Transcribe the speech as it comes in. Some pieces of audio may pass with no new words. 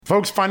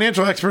Folks,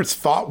 financial experts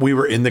thought we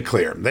were in the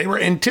clear. They were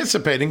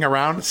anticipating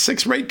around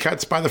 6 rate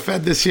cuts by the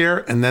Fed this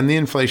year, and then the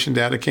inflation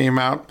data came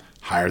out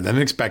higher than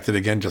expected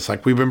again, just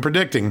like we've been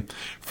predicting.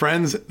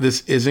 Friends,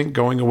 this isn't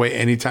going away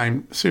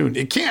anytime soon.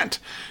 It can't.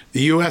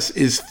 The U.S.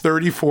 is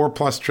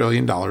 $34+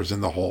 trillion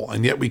in the hole,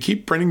 and yet we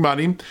keep printing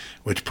money,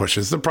 which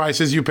pushes the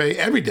prices you pay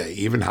every day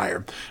even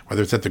higher,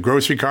 whether it's at the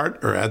grocery cart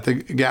or at the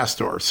gas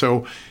store.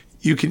 So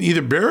you can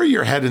either bury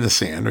your head in the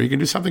sand or you can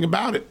do something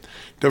about it.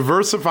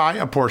 Diversify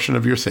a portion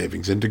of your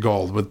savings into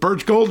gold with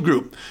Birch Gold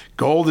Group.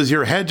 Gold is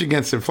your hedge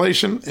against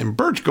inflation, and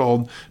Birch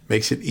Gold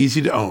makes it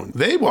easy to own.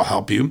 They will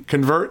help you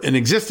convert an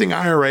existing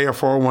IRA or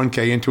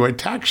 401k into a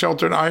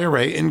tax-sheltered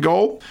IRA in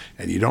gold,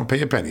 and you don't pay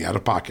a penny out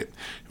of pocket.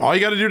 All you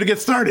got to do to get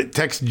started,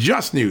 text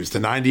Just News to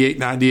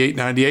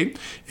 989898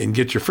 and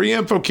get your free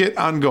info kit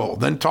on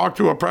gold. Then talk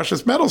to a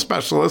precious metal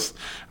specialist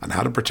on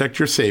how to protect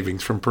your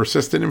savings from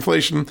persistent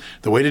inflation.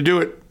 The way to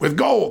do it with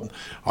gold.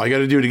 All you got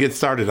to do to get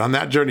started on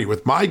that journey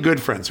with my good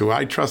friends who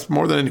I trust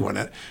more than anyone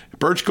at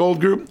Birch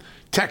Gold Group,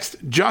 text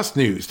Just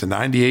News to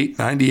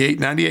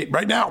 989898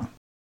 right now.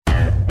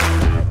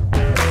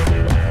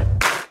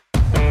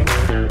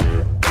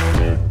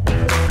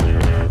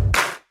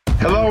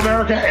 Hello,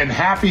 America, and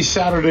happy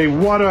Saturday.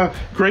 What a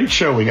great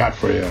show we got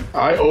for you.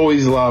 I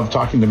always love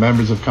talking to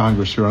members of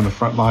Congress who are on the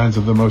front lines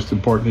of the most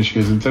important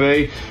issues. And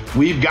today,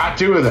 we've got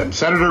 2 of them.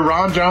 Senator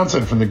Ron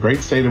Johnson from the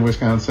great state of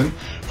Wisconsin,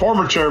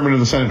 former chairman of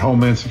the Senate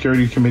Homeland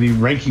Security Committee,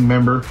 ranking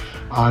member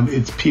on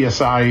its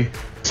PSI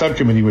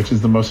subcommittee, which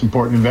is the most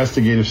important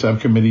investigative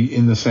subcommittee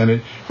in the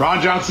Senate.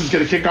 Ron Johnson's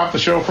going to kick off the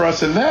show for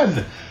us. And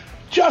then,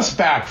 just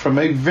back from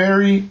a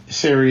very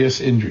serious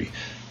injury,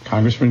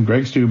 Congressman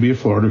Greg Steube of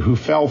Florida, who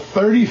fell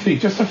 30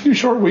 feet just a few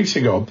short weeks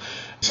ago,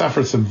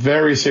 suffered some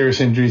very serious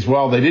injuries.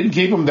 Well, they didn't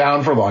keep him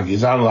down for long.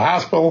 He's out of the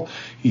hospital.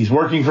 He's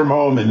working from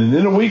home. And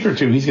in a week or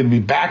 2, he's going to be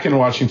back in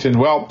Washington.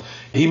 Well,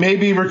 he may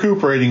be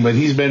recuperating, but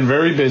he's been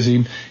very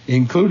busy,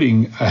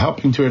 including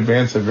helping to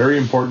advance a very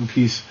important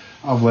piece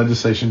of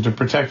legislation to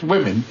protect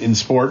women in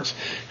sports.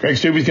 Greg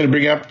Steube is going to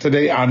bring up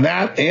today on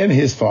that and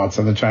his thoughts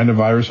on the China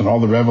virus and all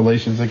the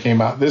revelations that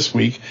came out this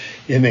week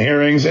in the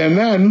hearings. And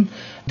then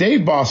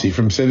Dave Bossy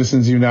from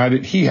Citizens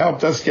United, he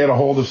helped us get a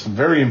hold of some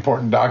very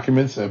important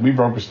documents that we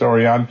broke a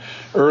story on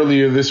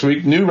earlier this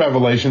week. New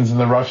revelations in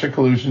the Russia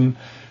collusion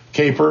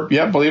caper.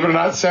 Yep, believe it or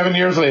not, 7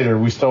 years later,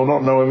 we still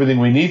don't know everything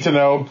we need to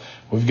know.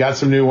 We've got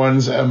some new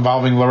ones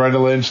involving Loretta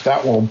Lynch.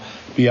 That will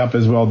be up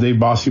as well. Dave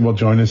Bossy will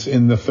join us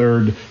in the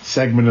 3rd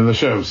segment of the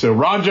show. So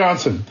Ron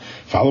Johnson,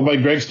 followed by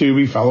Greg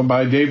Steube, followed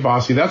by Dave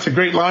Bossy. That's a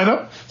great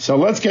lineup. So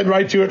let's get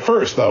right to it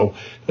first, though.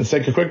 Let's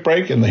take a quick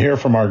break and hear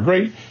from our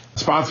great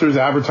sponsors,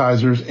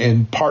 advertisers,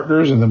 and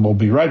partners, and then we'll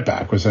be right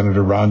back with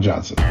Senator Ron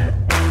Johnson.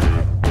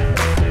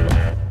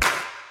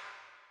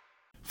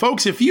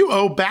 Folks, if you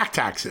owe back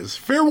taxes,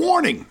 fair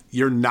warning,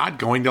 you're not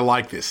going to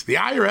like this. The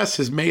IRS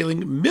is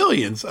mailing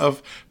millions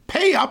of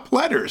pay-up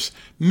letters.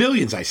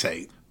 Millions, I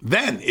say.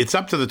 Then it's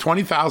up to the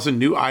 20,000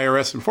 new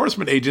IRS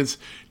enforcement agents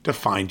to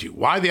find you.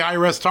 Why the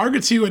IRS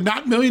targets you and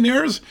not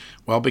millionaires?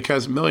 Well,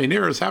 because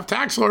millionaires have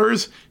tax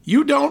lawyers.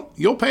 You don't,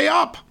 you'll pay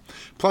up.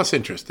 Plus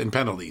interest and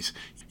penalties.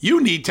 You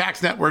need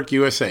Tax Network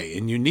USA,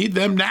 and you need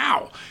them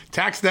now.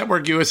 Tax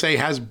Network USA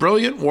has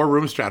brilliant war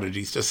room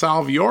strategies to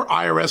solve your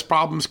IRS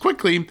problems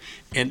quickly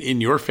and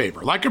in your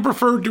favor, like a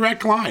preferred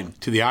direct line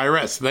to the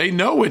IRS. They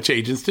know which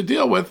agents to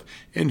deal with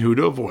and who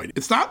to avoid.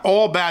 It's not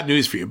all bad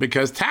news for you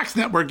because Tax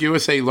Network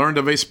USA learned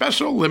of a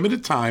special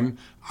limited time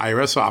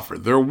IRS offer.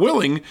 They're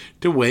willing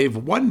to waive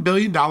 $1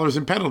 billion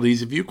in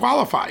penalties if you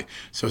qualify.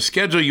 So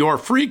schedule your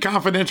free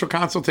confidential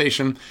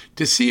consultation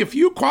to see if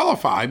you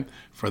qualify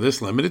for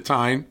this limited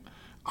time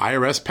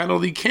IRS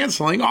penalty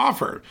canceling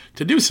offer.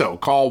 To do so,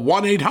 call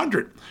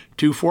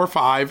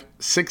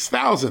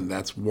 1-800-245-6000.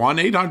 That's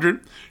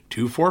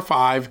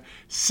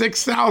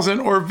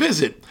 1-800-245-6000 or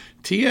visit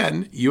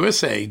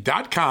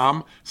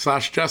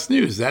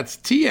tnusa.com/justnews. That's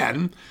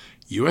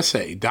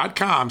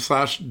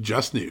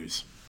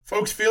tnusa.com/justnews.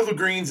 Folks, Field of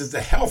Greens is the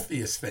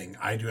healthiest thing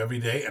I do every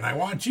day, and I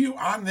want you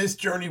on this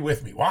journey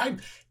with me. Why?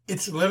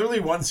 It's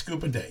literally 1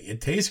 scoop a day. It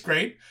tastes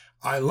great.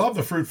 I love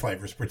the fruit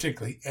flavors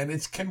particularly, and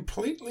it's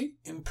completely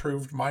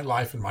improved my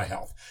life and my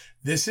health.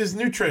 This is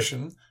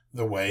nutrition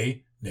the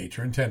way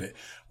nature intended.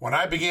 When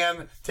I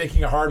began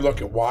taking a hard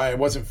look at why I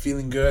wasn't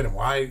feeling good and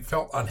why I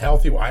felt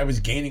unhealthy, why I was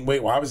gaining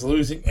weight, why I was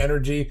losing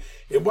energy,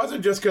 it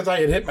wasn't just because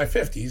I had hit my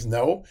 50s.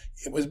 No,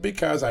 it was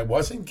because I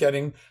wasn't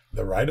getting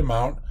the right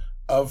amount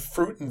of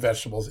fruit and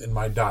vegetables in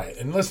my diet.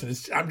 And listen,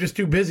 I'm just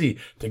too busy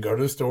to go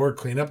to the store,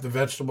 clean up the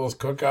vegetables,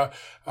 cook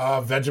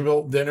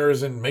vegetable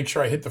dinners, and make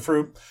sure I hit the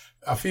fruit.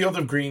 A Field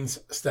of Greens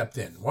stepped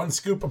in. 1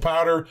 scoop of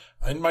powder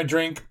in my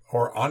drink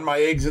or on my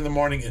eggs in the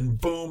morning, and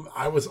boom,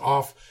 I was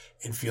off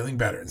and feeling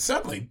better. And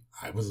suddenly,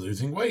 I was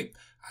losing weight.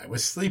 I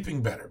was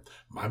sleeping better.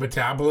 My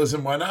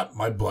metabolism went up.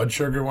 My blood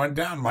sugar went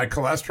down. My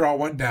cholesterol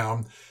went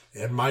down.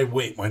 And my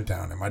weight went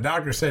down. And my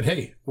doctor said,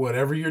 hey,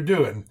 whatever you're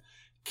doing,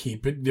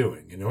 keep it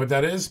doing. You know what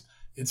that is?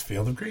 It's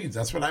Field of Greens.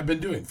 That's what I've been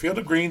doing. Field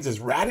of Greens is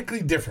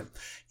radically different.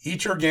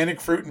 Each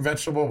organic fruit and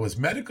vegetable was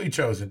medically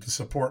chosen to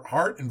support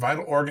heart and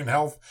vital organ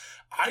health.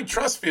 I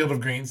trust Field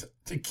of Greens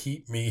to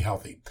keep me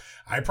healthy.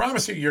 I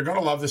promise you, you're going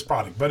to love this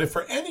product. But if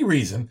for any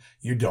reason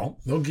you don't,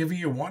 they'll give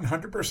you a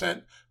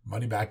 100%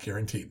 money back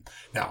guarantee.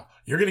 Now,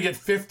 you're going to get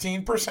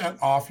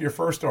 15% off your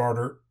first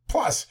order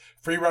plus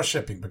free rush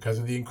shipping because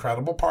of the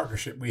incredible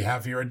partnership we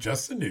have here at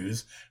Just the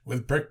News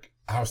with Brick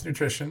House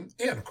Nutrition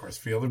and, of course,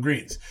 Field of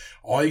Greens.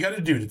 All you got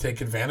to do to take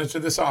advantage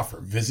of this offer,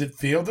 visit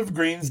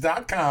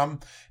fieldofgreens.com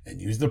and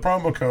use the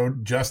promo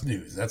code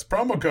JustNews. That's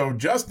promo code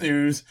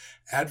JustNews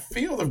at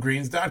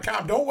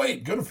fieldofgreens.com. Don't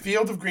wait. Go to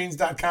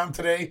fieldofgreens.com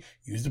today.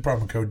 Use the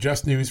promo code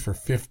JustNews for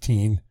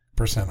 15%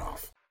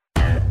 off.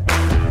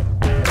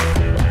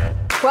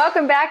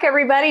 Welcome back,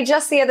 everybody.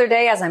 Just the other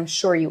day, as I'm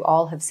sure you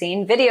all have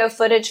seen, video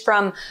footage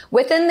from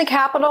within the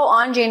Capitol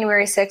on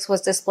January 6th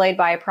was displayed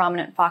by a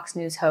prominent Fox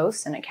News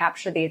host, and it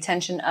captured the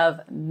attention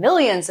of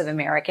millions of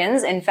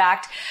Americans. In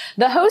fact,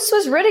 the host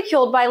was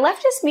ridiculed by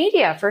leftist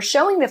media for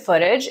showing the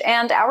footage,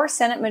 and our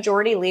Senate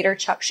Majority Leader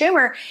Chuck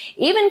Schumer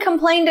even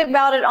complained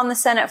about it on the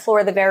Senate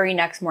floor the very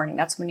next morning.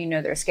 That's when you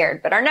know they're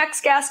scared. But our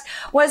next guest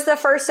was the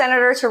first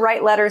senator to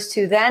write letters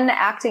to then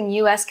acting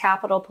U.S.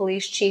 Capitol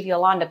Police Chief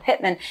Yolanda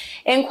Pittman,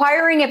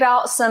 inquiring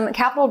about some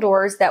Capitol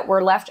doors that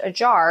were left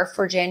ajar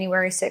for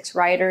January 6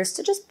 rioters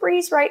to just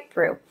breeze right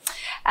through.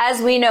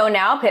 As we know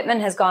now, Pittman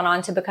has gone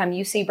on to become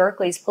UC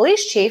Berkeley's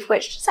police chief,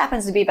 which just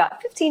happens to be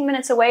about 15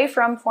 minutes away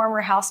from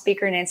former House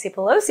Speaker Nancy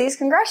Pelosi's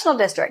congressional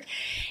district.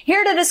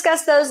 Here to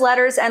discuss those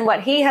letters and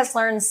what he has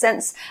learned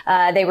since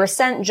they were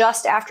sent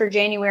just after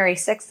January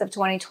 6th of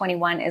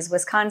 2021 is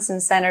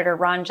Wisconsin Senator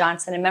Ron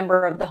Johnson, a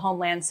member of the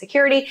Homeland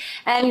Security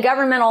and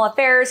Governmental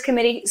Affairs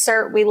Committee.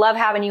 Sir, we love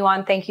having you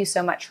on. Thank you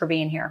so much for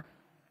being here.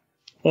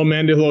 Well,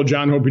 Amanda, hello,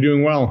 John. Hope you're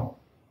doing well.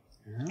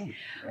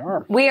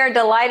 We are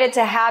delighted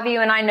to have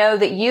you, and I know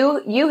that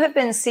you have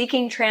been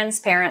seeking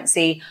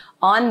transparency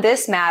on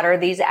this matter,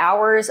 these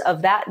hours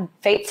of that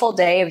fateful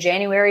day of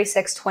January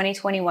 6,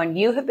 2021.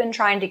 You have been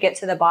trying to get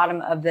to the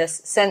bottom of this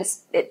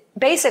since it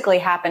basically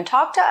happened.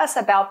 Talk to us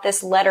about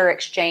this letter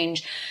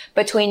exchange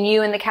between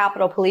you and the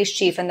Capitol Police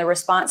Chief and the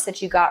response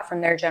that you got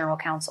from their general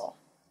counsel.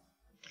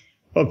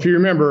 Well, if you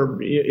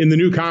remember, in the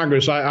new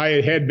Congress,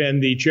 I had been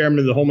the chairman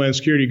of the Homeland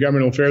Security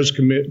Governmental Affairs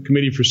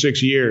Committee for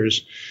 6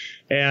 years.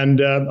 And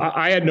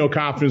I had no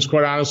confidence,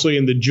 quite honestly,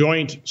 in the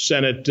joint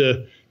Senate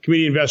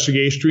committee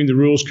investigation between the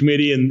Rules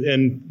Committee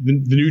and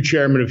the new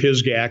chairman of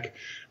HISGAC,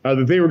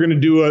 that they were going to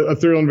do a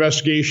thorough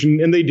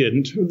investigation, and they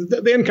didn't.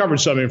 They uncovered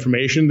some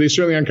information. They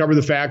certainly uncovered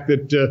the fact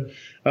that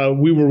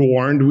we were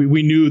warned.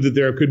 We knew that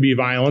there could be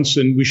violence,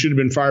 and we should have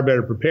been far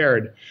better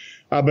prepared.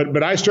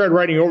 But I started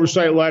writing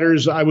oversight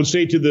letters. I would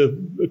say to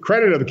the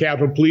credit of the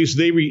Capitol Police,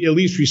 they at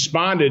least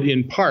responded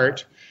in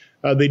part.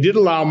 They did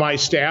allow my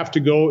staff to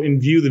go and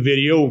view the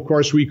video. Of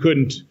course, we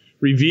couldn't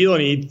reveal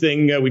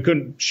anything. We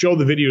couldn't show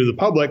the video to the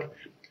public.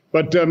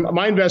 But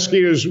my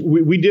investigators,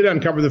 we did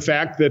uncover the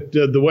fact that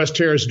the West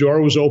Terrace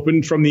door was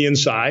opened from the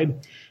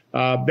inside.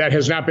 That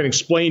has not been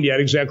explained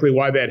yet exactly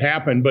why that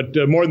happened. But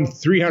more than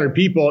 300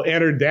 people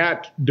entered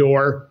that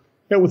door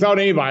without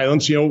any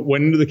violence,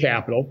 went into the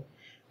Capitol.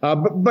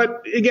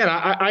 But again,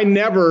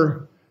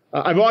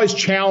 I've always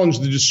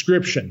challenged the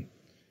description,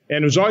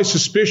 and there's always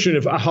suspicion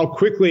of how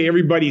quickly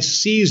everybody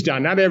seized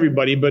on, not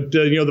everybody, but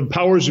the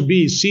powers that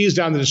be seized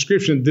on the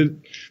description that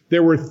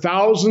there were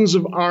thousands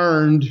of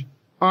armed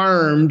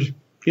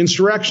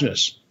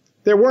insurrectionists.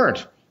 There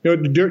weren't.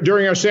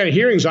 During our Senate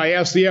hearings, I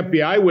asked the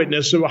FBI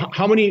witness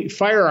how many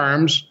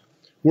firearms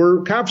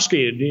were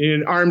confiscated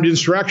in armed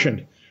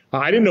insurrection.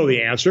 I didn't know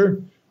the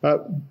answer.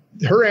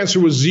 Her answer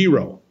was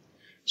zero.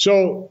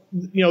 So,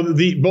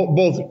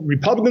 both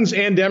Republicans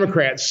and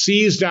Democrats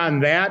seized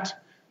on that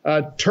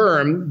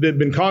term. They've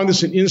been calling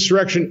this an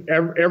insurrection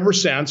ever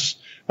since.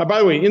 By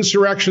the way,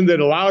 insurrection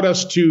that allowed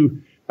us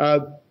to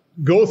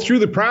go through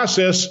the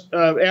process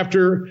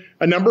after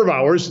a number of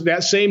hours.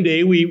 That same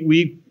day,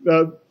 we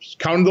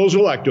counted those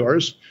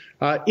electors.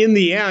 In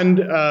the end,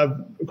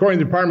 according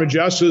to the Department of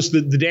Justice,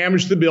 the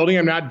damage to the building,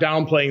 I'm not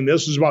downplaying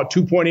this, is about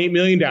 $2.8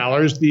 million.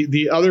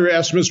 The other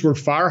estimates were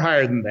far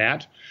higher than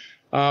that.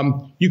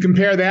 You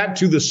compare that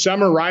to the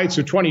summer riots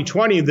of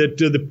 2020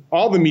 that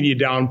all the media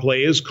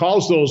downplays,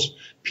 calls those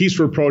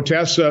peaceful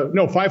protests.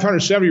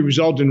 570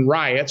 resulted in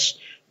riots,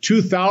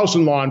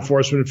 2,000 law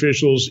enforcement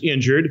officials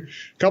injured,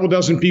 a couple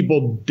dozen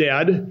people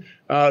dead,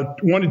 $1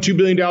 to $2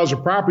 billion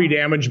of property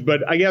damage.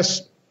 But I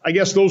guess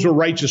those were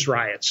righteous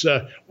riots.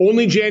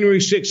 Only January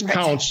 6th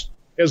counts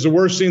as the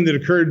worst thing that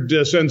occurred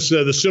since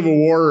the Civil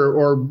War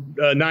or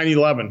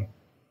 9/11.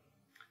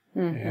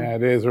 Mm-hmm. Yeah,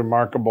 it is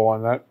remarkable.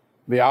 And that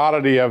the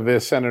oddity of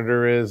this,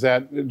 Senator, is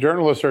that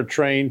journalists are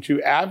trained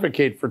to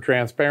advocate for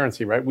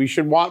transparency, right? We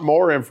should want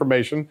more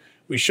information.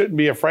 We shouldn't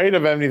be afraid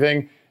of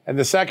anything. And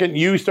the second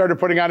you started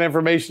putting out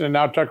information, and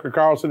now Tucker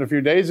Carlson a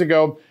few days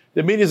ago,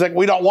 the media's like,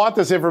 we don't want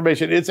this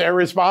information. It's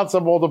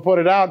irresponsible to put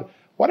it out.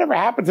 Whatever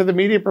happened to the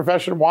media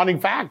profession wanting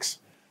facts?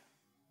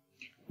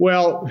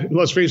 Well,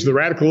 let's face it, the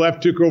radical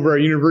left took over our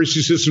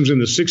university systems in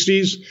the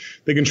 60s.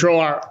 They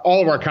control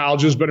all of our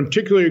colleges, but in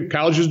particular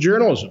colleges of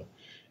journalism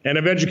and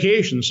of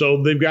education.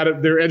 So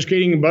they're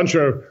educating a bunch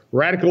of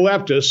radical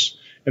leftists,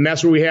 and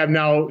that's what we have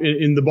now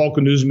in the bulk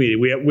of news media.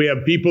 We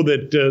have people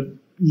that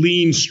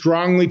lean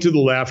strongly to the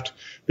left.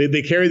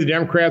 They carry the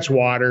Democrats'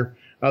 water.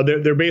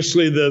 They're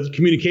basically the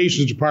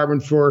communications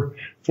department for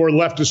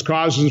leftist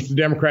causes for the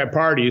Democrat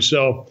Party.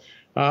 So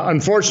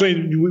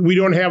unfortunately, we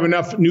don't have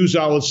enough news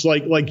outlets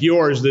like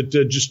yours that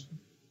just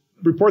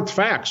report the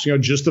facts,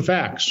 just the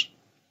facts.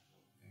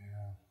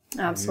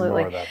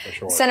 Absolutely. That for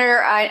sure.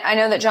 Senator, I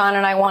know that John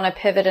and I want to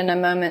pivot in a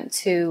moment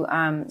to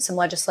some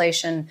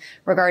legislation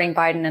regarding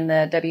Biden and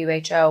the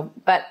WHO.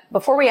 But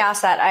before we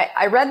ask that,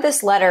 I read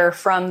this letter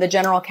from the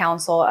General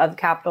Counsel of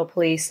Capitol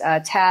Police,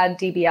 Tad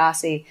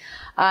DiBiase.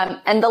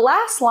 And the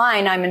last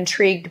line I'm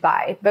intrigued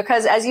by,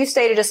 because as you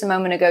stated just a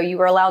moment ago, you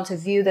were allowed to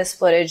view this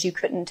footage. You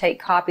couldn't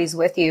take copies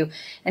with you.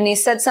 And he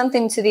said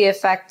something to the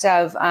effect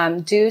of,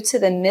 due to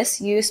the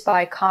misuse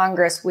by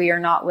Congress, we are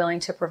not willing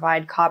to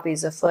provide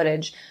copies of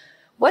footage.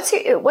 What's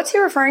he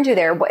referring to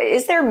there?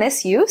 Is there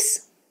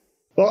misuse?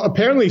 Well,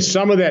 apparently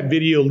some of that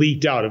video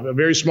leaked out, a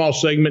very small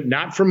segment,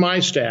 not from my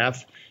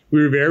staff.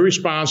 We were very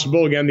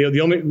responsible. Again, the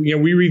only,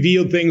 we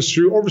revealed things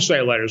through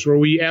oversight letters where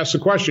we asked the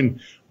question,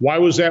 why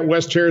was that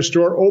West Terrace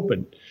store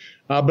open?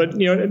 But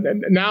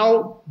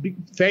now,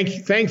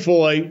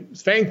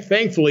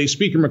 thankfully,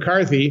 Speaker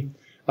McCarthy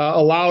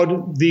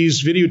allowed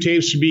these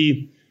videotapes to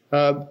be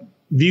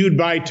viewed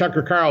by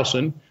Tucker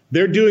Carlson.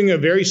 They're doing a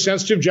very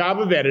sensitive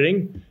job of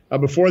editing.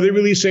 Before they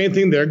release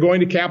anything, they're going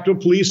to Capitol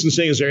Police and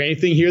saying, is there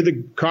anything here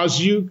that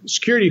causes you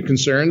security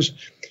concerns?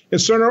 And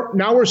so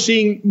now we're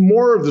seeing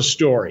more of the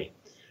story.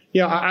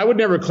 I would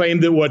never claim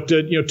that what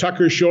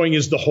Tucker is showing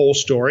is the whole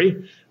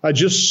story.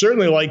 Just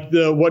certainly like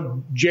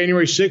what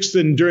January 6th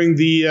and during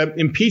the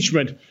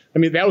impeachment. I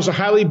mean, that was a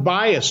highly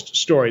biased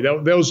story.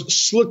 That was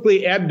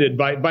slickly edited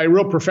by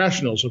real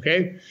professionals.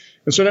 OK,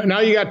 and so now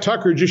you got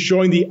Tucker just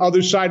showing the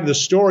other side of the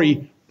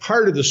story,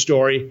 part of the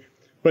story.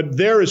 But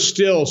there is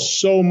still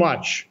so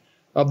much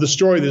of the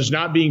story that is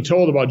not being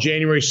told about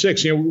January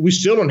 6th. We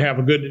still don't have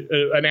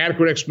an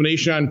adequate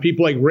explanation on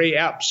people like Ray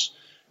Epps,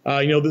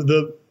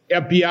 the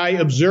FBI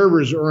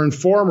observers or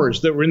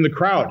informers that were in the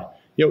crowd.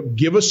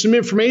 Give us some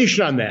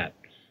information on that.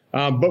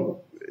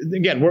 But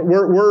again,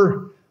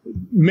 we're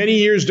many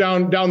years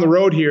down the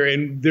road here,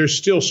 and there's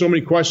still so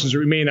many questions that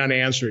remain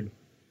unanswered.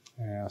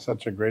 Yeah,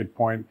 such a great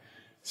point.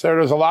 So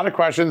there's a lot of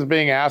questions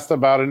being asked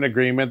about an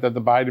agreement that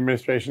the Biden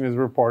administration is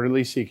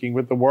reportedly seeking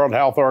with the World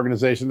Health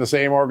Organization, the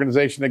same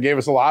organization that gave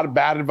us a lot of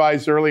bad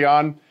advice early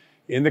on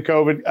in the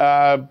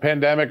COVID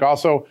pandemic,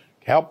 also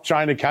helped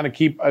China kind of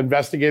keep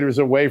investigators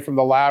away from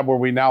the lab where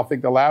we now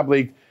think the lab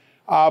leaked.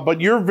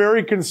 But you're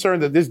very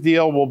concerned that this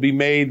deal will be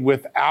made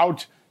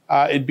without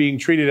it being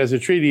treated as a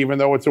treaty, even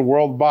though it's a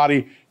world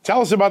body. Tell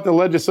us about the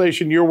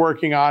legislation you're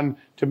working on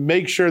to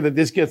make sure that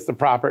this gets the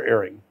proper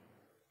airing.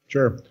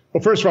 Sure.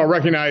 Well, first of all,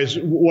 recognize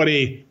what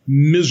a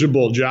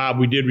miserable job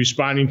we did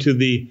responding to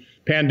the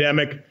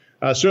pandemic.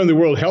 Certainly the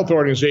World Health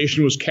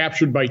Organization was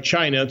captured by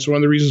China. It's one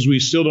of the reasons we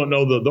still don't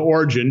know the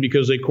origin,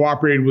 because they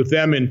cooperated with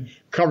them in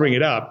covering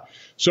it up.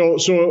 So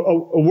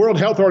a World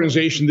Health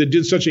Organization that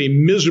did such a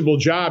miserable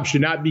job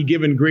should not be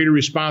given greater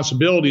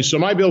responsibility. So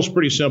my bill is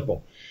pretty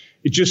simple.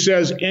 It just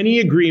says any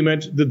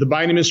agreement that the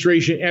Biden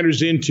administration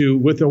enters into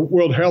with the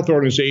World Health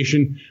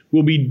Organization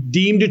will be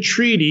deemed a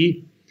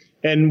treaty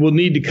and will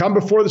need to come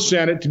before the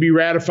Senate to be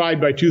ratified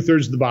by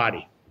 2/3 of the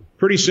body.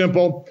 Pretty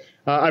simple.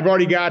 I've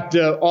already got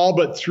all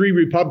but 3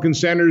 Republican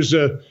senators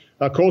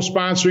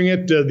co-sponsoring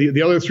it.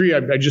 The other 3,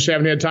 I just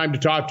haven't had time to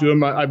talk to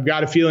them. I've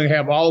got a feeling I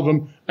have all of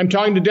them. I'm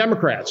talking to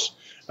Democrats.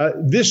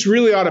 This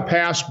really ought to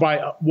pass by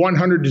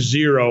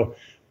 100-0.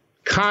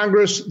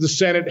 Congress, the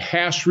Senate,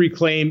 has to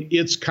reclaim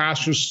its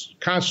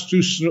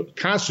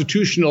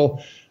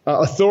constitutional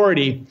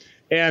authority.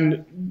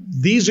 And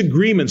these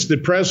agreements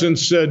that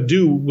presidents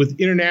do with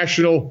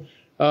international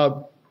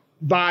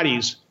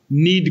bodies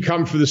need to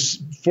come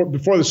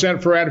before the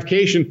Senate for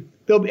ratification.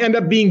 They'll end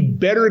up being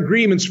better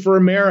agreements for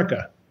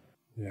America.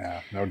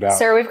 Yeah, no doubt.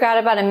 Sir, we've got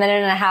about a minute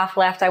and a half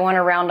left. I want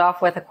to round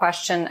off with a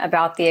question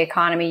about the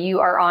economy. You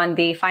are on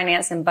the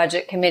Finance and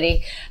Budget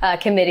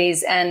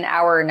committees, and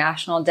our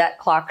national debt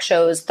clock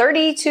shows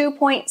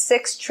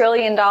 $32.6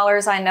 trillion.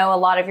 I know a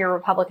lot of your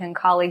Republican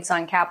colleagues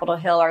on Capitol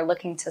Hill are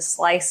looking to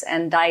slice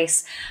and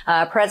dice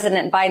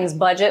President Biden's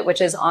budget, which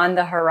is on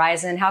the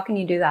horizon. How can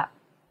you do that?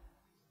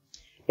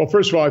 Well,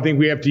 first of all, I think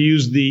we have to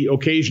use the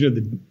occasion of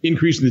the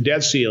increase in the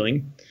debt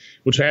ceiling,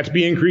 which had to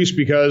be increased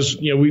because,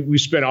 we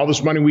spent all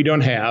this money we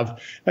don't have.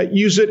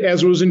 Use it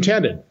as it was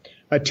intended.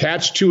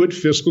 Attach to it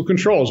fiscal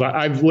controls.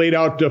 I've laid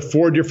out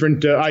 4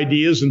 different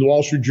ideas in the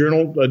Wall Street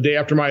Journal a day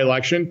after my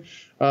election.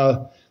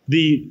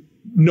 The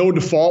no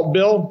default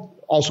bill,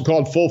 also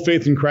called full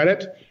faith and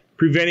credit,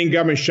 Preventing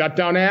Government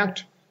Shutdown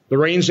Act, the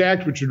REINS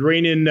Act, which would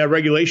rein in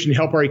regulation to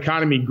help our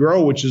economy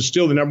grow, which is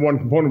still the number one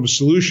component of a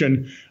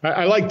solution.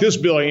 I like this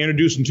bill I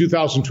introduced in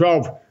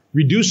 2012,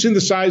 reducing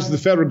the size of the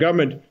federal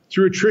government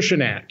through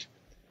Attrition Act.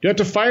 You don't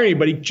have to fire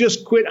anybody.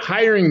 Just quit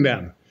hiring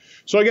them.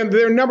 So again,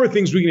 there are a number of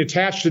things we can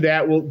attach to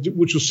that,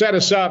 which will set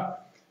us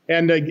up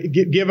and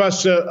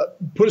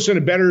put us in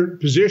a better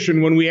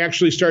position when we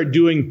actually start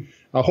doing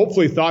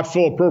hopefully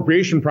thoughtful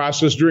appropriation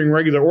process during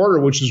regular order,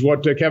 which is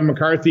what Kevin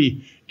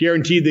McCarthy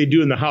guaranteed they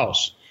do in the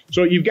House.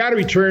 So you've got to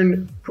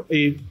return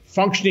a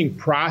functioning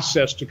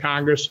process to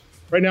Congress.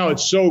 Right now,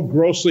 it's so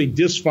grossly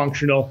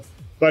dysfunctional.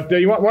 But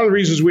one of the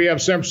reasons we have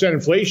 7%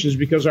 inflation is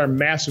because of our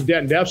massive debt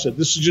and deficit.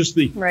 This is just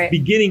the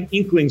beginning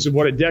inklings of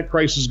what a debt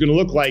crisis is going to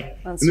look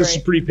like. This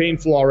is pretty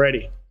painful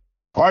already.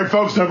 All right,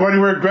 folks, don't go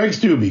anywhere. Greg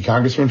Steube,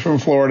 congressman from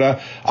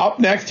Florida. Up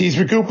next, he's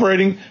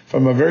recuperating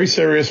from a very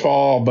serious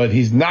fall, but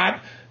he's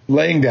not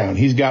laying down.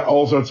 He's got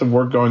all sorts of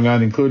work going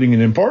on, including an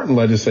important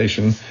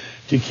legislation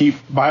to keep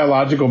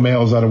biological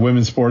males out of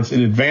women's sports. It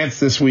advanced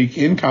this week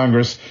in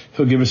Congress.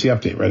 He'll give us the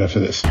update right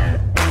after this.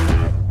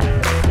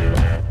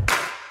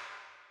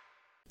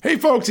 Hey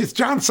folks, it's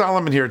John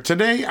Solomon here.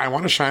 Today, I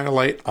want to shine a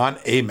light on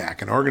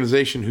AMAC, an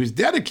organization who's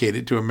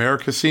dedicated to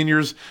America's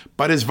seniors,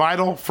 but is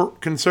vital for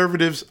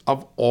conservatives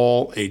of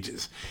all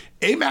ages.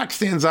 AMAC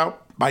stands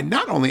out by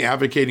not only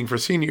advocating for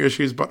senior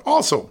issues, but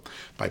also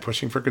by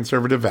pushing for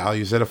conservative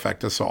values that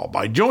affect us all.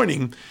 By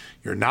joining,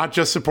 you're not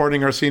just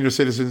supporting our senior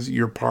citizens,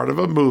 you're part of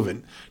a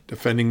movement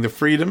defending the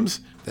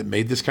freedoms that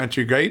made this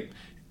country great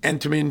and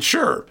to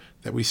ensure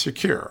that we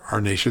secure our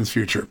nation's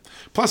future.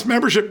 Plus,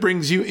 membership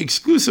brings you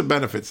exclusive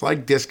benefits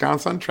like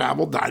discounts on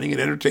travel, dining,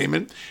 and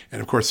entertainment, and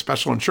of course,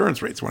 special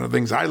insurance rates, one of the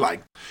things I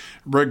like.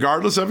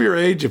 Regardless of your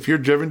age, if you're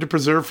driven to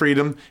preserve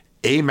freedom,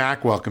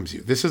 AMAC welcomes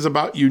you. This is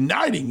about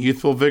uniting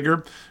youthful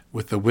vigor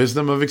with the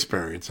wisdom of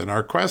experience in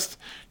our quest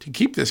to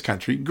keep this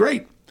country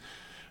great.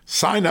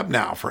 Sign up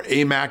now for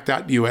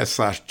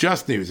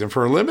amac.us/justnews, and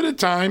for a limited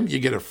time, you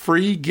get a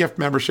free gift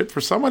membership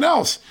for someone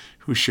else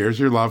who shares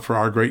your love for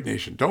our great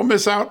nation. Don't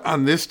miss out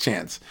on this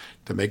chance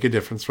to make a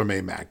difference from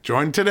AMAC.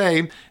 Join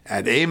today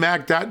at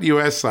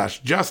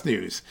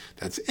amac.us/justnews.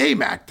 That's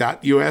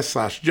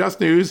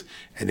amac.us/justnews,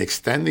 and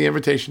extend the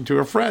invitation to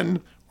a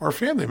friend or a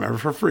family member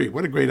for free.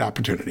 What a great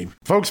opportunity.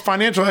 Folks,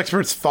 financial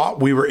experts thought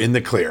we were in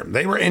the clear.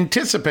 They were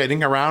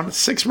anticipating around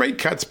 6 rate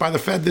cuts by the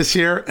Fed this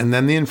year, and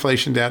then the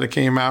inflation data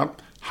came out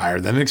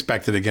higher than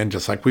expected again,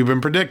 just like we've been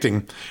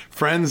predicting.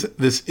 Friends,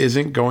 this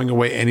isn't going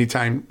away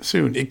anytime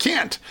soon. It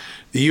can't.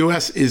 The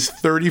U.S. is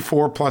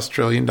 $34+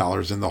 trillion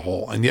in the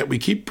hole, and yet we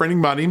keep printing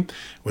money,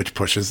 which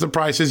pushes the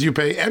prices you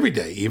pay every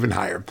day even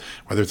higher,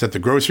 whether it's at the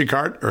grocery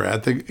cart or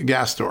at the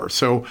gas store.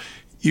 So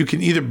you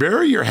can either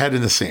bury your head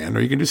in the sand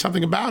or you can do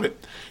something about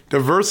it.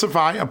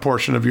 Diversify a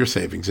portion of your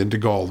savings into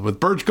gold with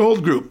Birch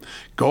Gold Group.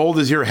 Gold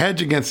is your hedge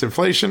against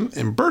inflation,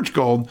 and Birch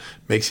Gold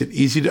makes it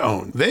easy to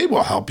own. They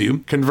will help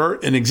you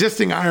convert an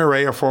existing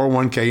IRA or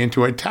 401k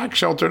into a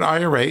tax-sheltered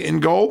IRA in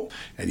gold,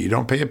 and you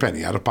don't pay a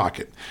penny out of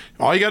pocket.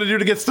 All you got to do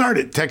to get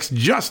started, text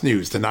Just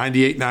News to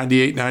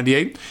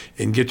 989898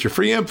 and get your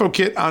free info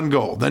kit on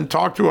gold. Then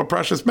talk to a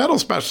precious metal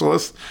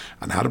specialist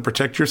on how to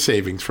protect your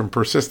savings from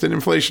persistent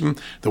inflation.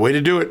 The way to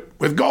do it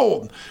with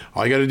gold.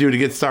 All you got to do to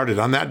get started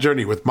on that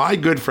journey with my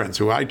good friends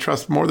who I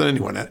trust more than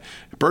anyone at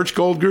Birch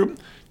Gold Group,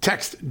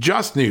 text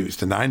Just News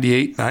to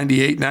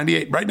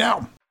 989898 right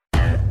now.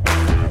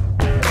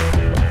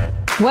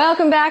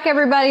 Welcome back,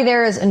 everybody.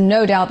 There is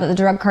no doubt that the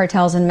drug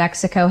cartels in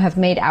Mexico have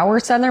made our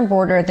southern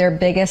border their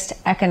biggest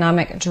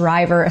economic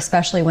driver,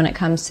 especially when it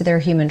comes to their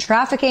human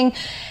trafficking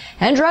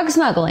and drug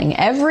smuggling.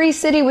 Every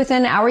city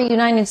within our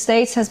United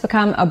States has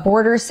become a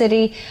border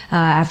city.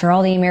 After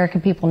all, the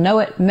American people know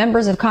it,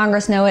 members of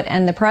Congress know it,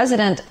 and the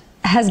president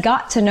has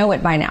got to know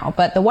it by now.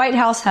 But the White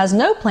House has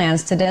no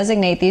plans to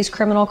designate these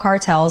criminal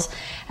cartels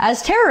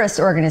as terrorist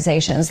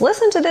organizations.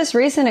 Listen to this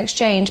recent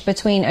exchange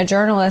between a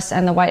journalist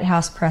and the White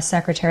House press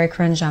secretary,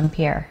 Karine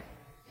Jean-Pierre.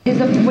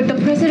 Would the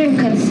president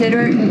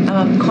consider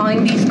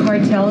calling these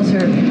cartels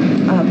or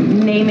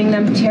naming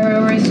them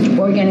terrorist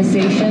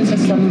organizations,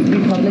 as some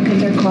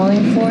Republicans are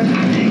calling for?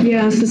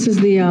 Yes, this is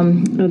the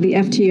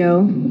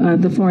FTO,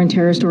 the Foreign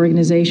Terrorist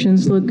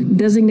Organizations. Look,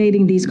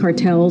 designating these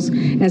cartels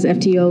as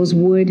FTOs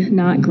would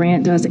not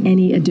grant us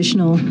any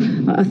additional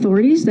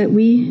authorities that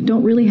we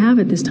don't really have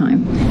at this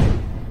time.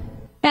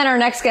 And our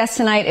next guest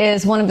tonight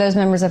is one of those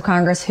members of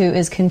Congress who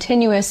is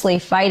continuously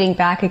fighting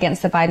back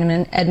against the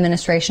Biden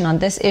administration on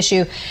this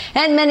issue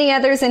and many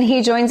others. And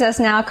he joins us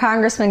now,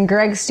 Congressman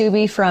Greg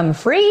Steube from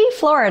Free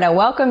Florida.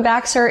 Welcome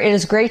back, sir. It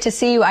is great to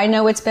see you. I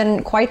know it's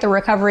been quite the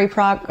recovery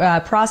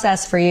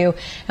process for you,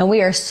 and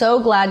we are so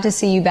glad to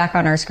see you back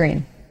on our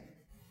screen.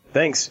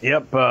 Thanks.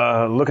 Yep.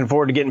 Looking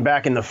forward to getting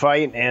back in the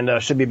fight,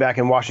 and should be back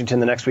in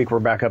Washington the next week. We're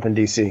back up in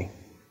D.C.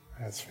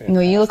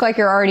 Well, you look like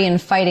you're already in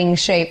fighting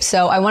shape.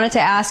 So I wanted to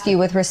ask you,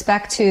 with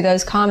respect to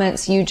those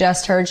comments you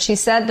just heard, she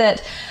said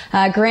that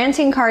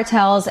granting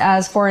cartels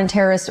as foreign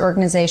terrorist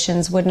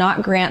organizations would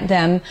not grant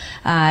them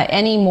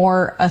any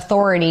more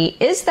authority.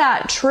 Is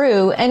that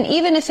true? And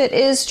even if it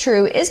is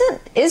true,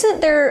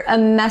 isn't there a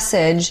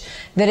message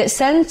that it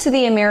sends to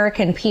the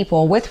American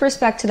people with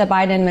respect to the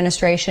Biden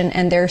administration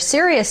and their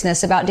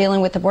seriousness about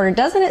dealing with the border?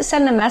 Doesn't it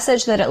send a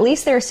message that at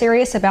least they're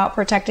serious about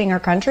protecting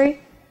our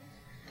country?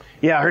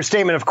 Yeah, her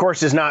statement, of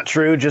course, is not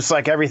true, just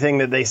like everything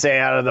that they say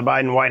out of the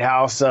Biden White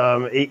House.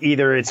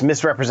 Either it's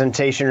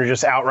misrepresentation or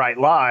just outright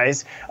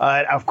lies.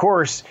 Of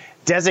course,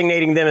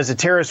 designating them as a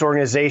terrorist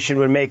organization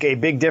would make a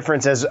big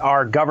difference as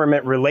our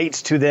government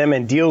relates to them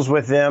and deals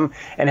with them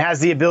and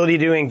has the ability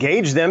to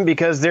engage them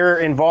because they're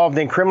involved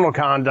in criminal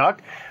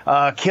conduct,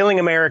 killing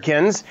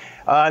Americans.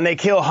 And they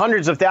kill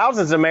hundreds of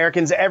thousands of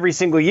Americans every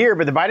single year.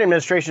 But the Biden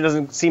administration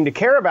doesn't seem to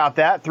care about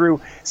that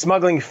through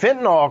smuggling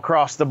fentanyl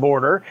across the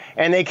border.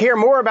 And they care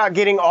more about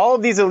getting all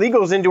of these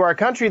illegals into our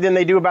country than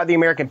they do about the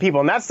American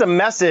people. And that's the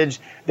message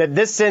that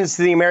this sends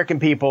to the American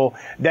people,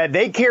 that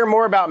they care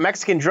more about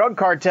Mexican drug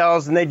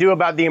cartels than they do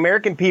about the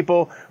American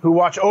people who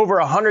watch over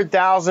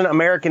 100,000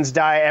 Americans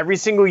die every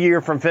single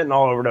year from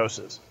fentanyl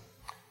overdoses.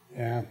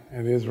 Yeah,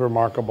 it is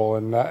remarkable,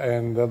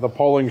 and the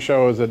polling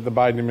shows that the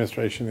Biden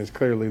administration is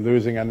clearly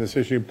losing on this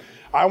issue.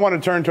 I want to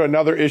turn to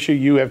another issue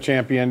you have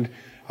championed.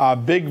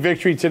 Big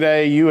victory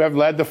today. You have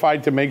led the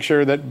fight to make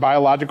sure that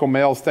biological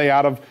males stay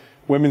out of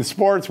women's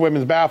sports,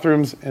 women's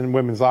bathrooms, and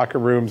women's locker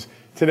rooms.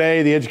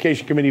 Today, the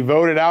Education Committee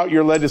voted out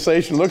your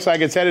legislation. Looks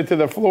like it's headed to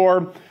the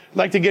floor. I'd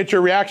like to get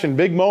your reaction.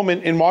 Big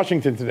moment in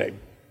Washington today.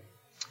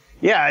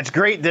 Yeah, it's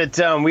great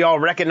that we all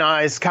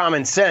recognize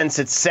common sense.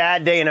 It's a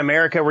sad day in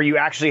America where you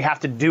actually have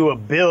to do a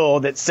bill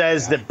that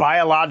says that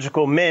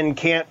biological men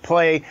can't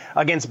play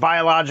against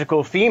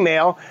biological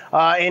female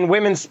in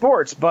women's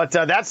sports. But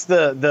that's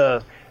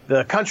the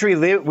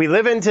country we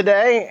live in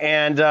today,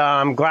 and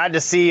I'm glad to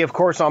see, of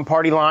course, on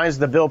party lines,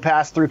 the bill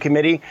passed through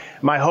committee.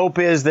 My hope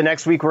is the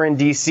next week we're in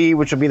D.C.,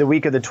 which will be the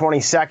week of the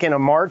 22nd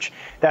of March.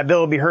 That bill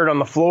will be heard on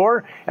the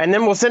floor, and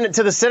then we'll send it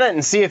to the Senate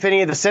and see if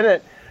any of the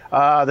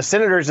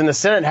senators in the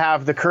Senate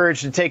have the courage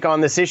to take on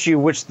this issue,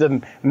 which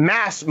the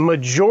mass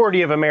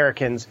majority of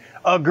Americans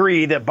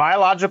agree that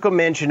biological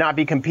men should not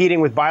be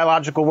competing with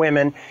biological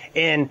women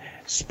in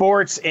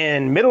sports,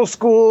 in middle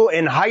school,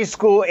 in high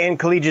school, and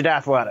collegiate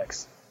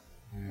athletics.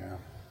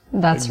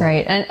 That's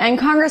right. And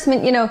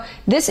Congressman,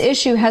 this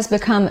issue has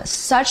become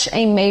such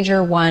a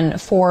major one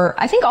for,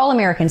 I think, all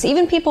Americans,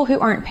 even people who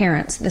aren't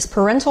parents. This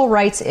parental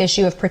rights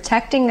issue of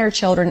protecting their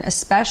children,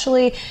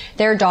 especially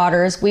their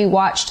daughters. We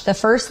watched the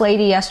First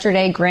Lady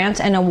yesterday grant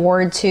an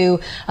award to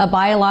a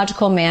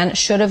biological man,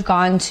 should have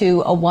gone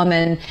to a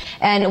woman.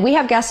 And we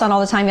have guests on all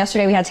the time.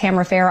 Yesterday we had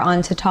Tamara Fair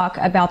on to talk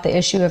about the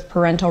issue of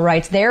parental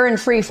rights there in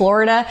Free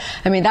Florida.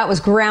 I mean, that was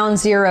ground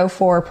zero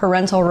for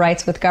parental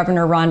rights with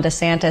Governor Ron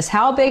DeSantis.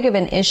 How big of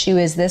an issue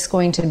is this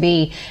going to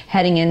be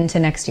heading into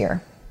next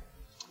year?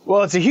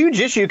 Well, it's a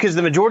huge issue because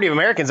the majority of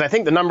Americans, I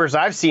think the numbers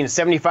I've seen,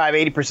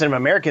 75-80% of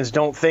Americans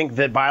don't think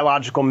that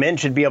biological men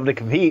should be able to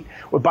compete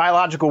with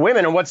biological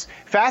women. And what's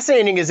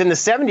fascinating is in the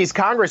 70s,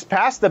 Congress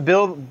passed the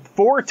bill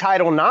for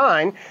Title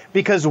IX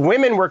because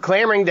women were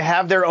clamoring to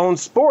have their own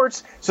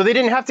sports so they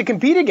didn't have to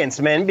compete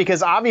against men,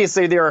 because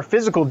obviously there are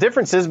physical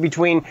differences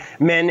between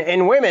men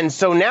and women.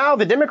 So now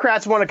the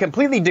Democrats want to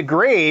completely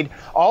degrade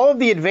all of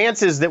the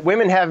advances that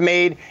women have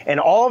made in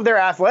all of their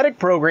athletic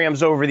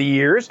programs over the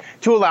years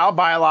to allow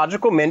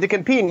biological men to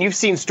compete. And you've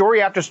seen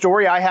story after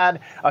story. I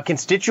had a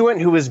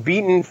constituent who was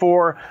beaten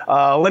for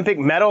Olympic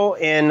medal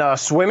in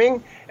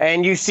swimming.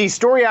 And you see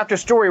story after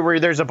story where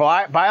there's a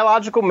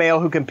biological male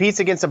who competes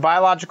against a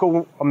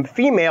biological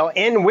female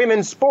in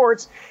women's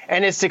sports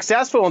and is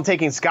successful in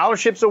taking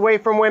scholarships away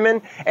from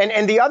women.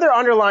 And the other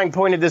underlying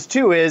point of this,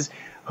 too, is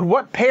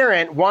what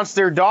parent wants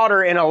their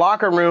daughter in a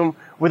locker room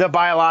with a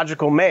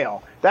biological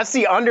male? That's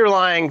the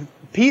underlying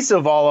piece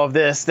of all of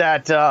this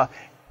that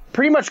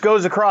pretty much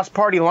goes across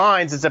party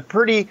lines. It's a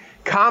pretty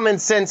common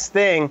sense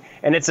thing,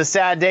 and it's a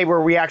sad day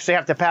where we actually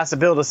have to pass a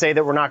bill to say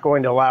that we're not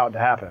going to allow it to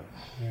happen.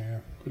 Yeah,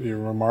 pretty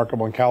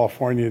remarkable. In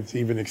California, it's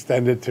even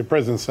extended to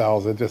prison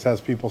cells. It just has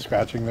people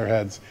scratching their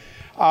heads.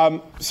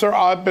 Sir,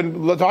 I've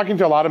been talking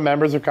to a lot of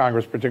members of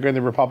Congress, particularly on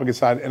the Republican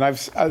side, and I've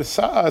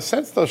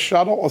sensed a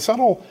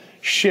subtle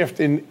shift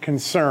in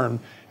concern.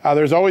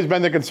 There's always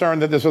been the concern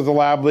that this was a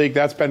lab leak.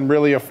 That's been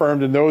really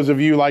affirmed. And those of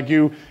you like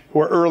you who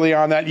are early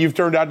on that, you've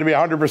turned out to be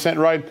 100%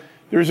 right.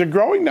 There's a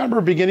growing number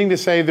beginning to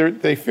say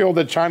they feel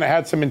that China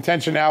had some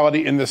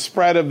intentionality in the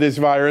spread of this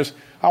virus.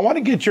 I want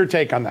to get your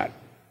take on that.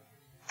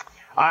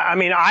 I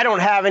mean, I don't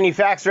have any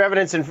facts or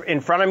evidence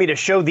in front of me to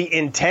show the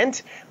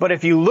intent, but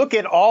if you look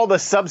at all the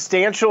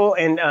substantial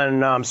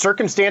and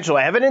circumstantial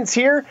evidence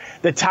here,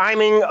 the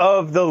timing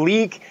of the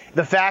leak,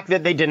 the fact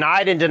that they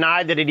denied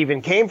that it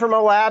even came from a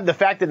lab, the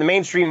fact that the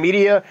mainstream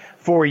media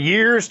for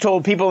years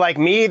told people like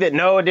me that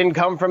no, it didn't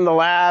come from the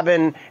lab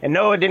and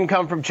no, it didn't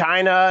come from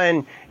China,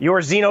 and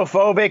you're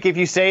xenophobic if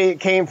you say it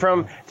came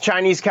from the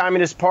Chinese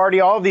Communist Party,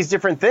 all of these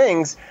different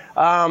things,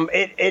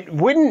 it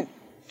wouldn't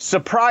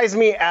surprise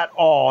me at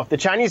all if the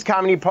Chinese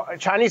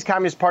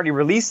Communist Party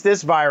released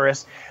this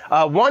virus.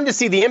 One, to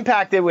see the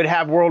impact it would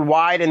have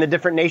worldwide and the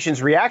different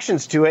nations'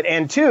 reactions to it.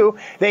 And two,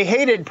 they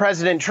hated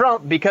President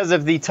Trump because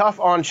of the tough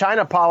on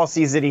China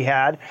policies that he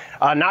had,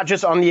 not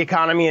just on the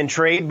economy and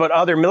trade, but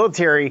other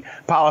military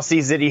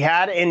policies that he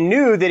had, and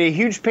knew that a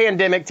huge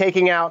pandemic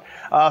taking out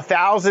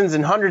thousands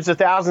and hundreds of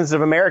thousands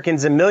of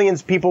Americans and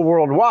millions of people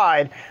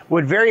worldwide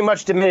would very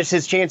much diminish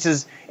his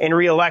chances in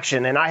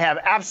re-election. And I have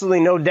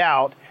absolutely no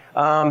doubt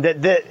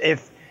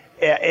that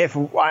if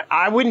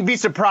I wouldn't be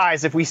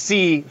surprised if we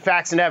see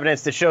facts and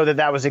evidence that show that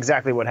that was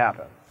exactly what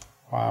happened.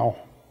 Wow.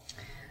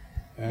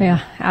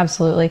 Yeah,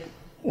 absolutely.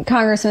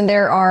 Congressman,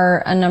 there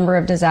are a number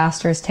of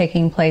disasters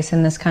taking place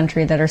in this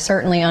country that are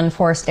certainly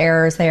unforced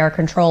errors. They are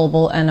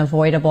controllable and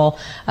avoidable.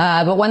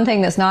 But one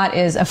thing that's not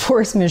is a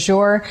force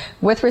majeure.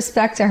 With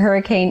respect to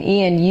Hurricane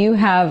Ian, you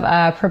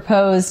have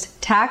proposed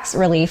tax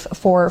relief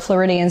for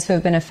Floridians who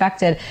have been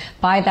affected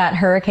by that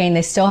hurricane.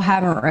 They still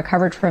haven't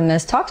recovered from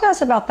this. Talk to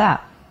us about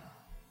that.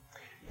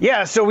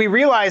 Yeah, so we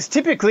realized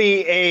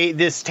typically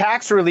this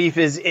tax relief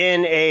is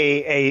in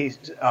a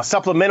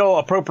supplemental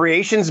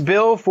appropriations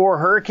bill for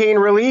hurricane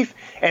relief.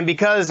 And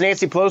because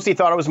Nancy Pelosi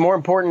thought it was more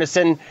important to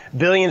send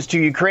billions to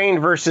Ukraine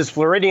versus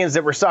Floridians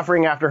that were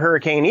suffering after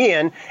Hurricane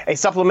Ian, a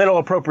supplemental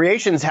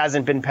appropriations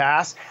hasn't been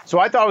passed. So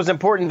I thought it was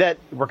important that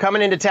we're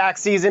coming into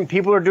tax season.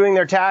 People are doing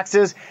their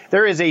taxes.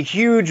 There is a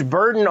huge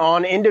burden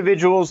on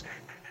individuals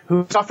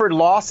who suffered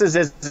losses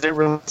as it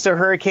relates to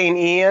Hurricane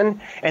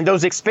Ian, and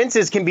those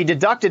expenses can be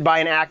deducted by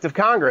an act of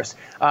Congress.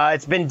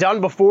 It's been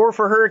done before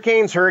for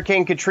hurricanes,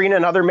 Hurricane Katrina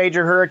and other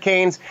major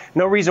hurricanes.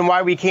 No reason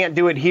why we can't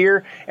do it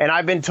here. And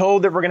I've been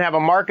told that we're going to have a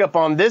markup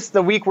on this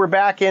the week we're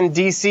back in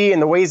D.C. in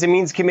the Ways and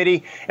Means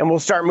Committee, and we'll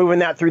start moving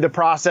that through the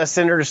process.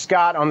 Senator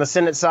Scott on the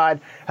Senate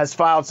side has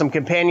filed some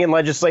companion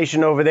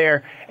legislation over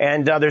there,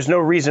 and there's no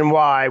reason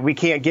why we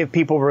can't give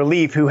people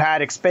relief who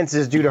had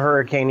expenses due to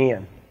Hurricane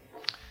Ian.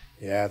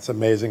 Yeah, it's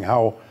amazing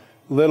how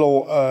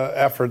little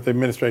effort the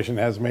administration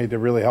has made to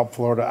really help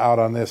Florida out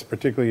on this,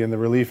 particularly in the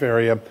relief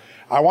area.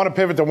 I want to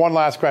pivot to one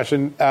last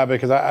question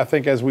because I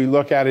think as we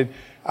look at it,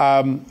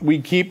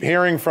 we keep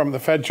hearing from the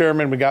Fed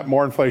chairman, we got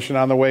more inflation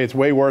on the way. It's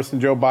way worse than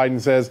Joe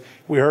Biden says.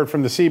 We heard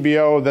from the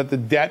CBO that the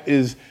debt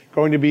is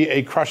going to be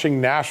a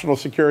crushing national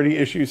security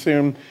issue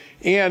soon.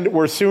 And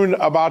we're soon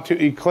about to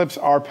eclipse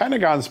our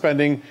Pentagon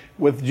spending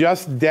with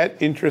just debt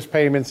interest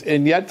payments.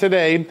 And yet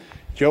today,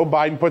 Joe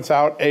Biden puts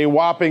out a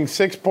whopping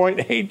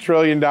 $6.8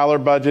 trillion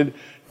budget,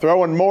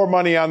 throwing more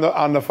money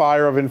on the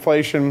fire of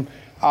inflation.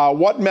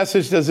 What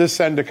message does this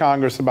send to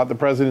Congress about the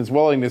president's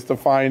willingness to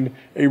find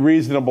a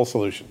reasonable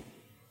solution?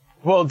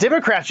 Well,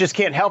 Democrats just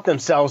can't help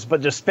themselves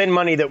but to spend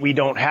money that we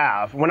don't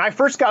have. When I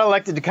first got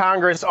elected to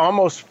Congress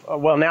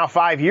now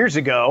 5 years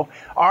ago,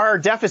 our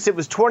deficit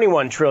was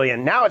 $21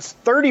 trillion. Now it's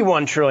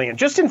 $31 trillion,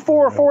 just in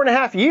four and a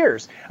half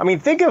years. I mean,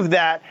 think of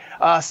that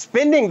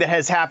spending that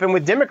has happened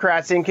with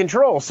Democrats in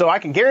control. So I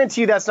can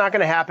guarantee you that's not going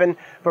to happen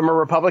from a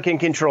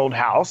Republican-controlled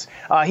House.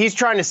 He's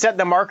trying to set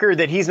the marker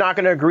that he's not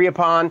going to agree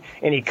upon.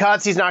 Any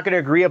cuts he's not going to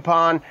agree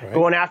upon,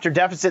 going after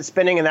deficit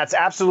spending, and that's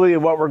absolutely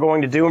what we're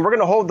going to do. And we're going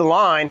to hold the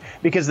line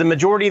because the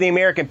majority of the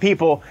American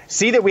people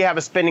see that we have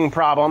a spending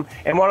problem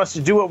and want us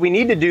to do what we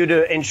need to do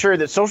to ensure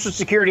that Social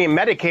Security and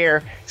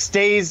Medicare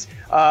stays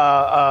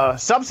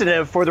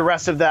substantive for the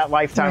rest of that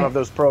lifetime of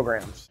those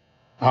programs.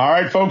 All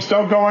right, folks,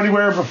 don't go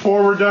anywhere.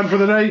 Before we're done for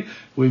the day,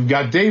 we've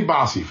got Dave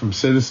Bossie from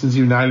Citizens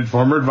United,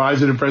 former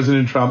advisor to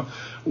President Trump,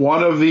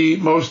 one of the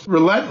most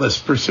relentless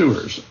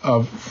pursuers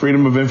of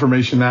Freedom of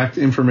Information Act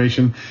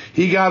information.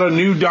 He got a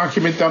new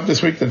document dumped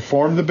this week that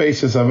formed the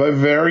basis of a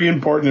very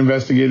important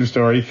investigative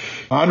story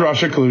on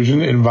Russia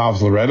collusion. It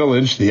involves Loretta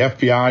Lynch, the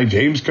FBI,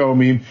 James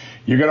Comey.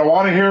 You're going to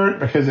want to hear it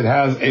because it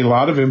has a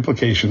lot of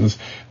implications.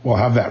 We'll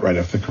have that right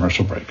after the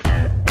commercial break.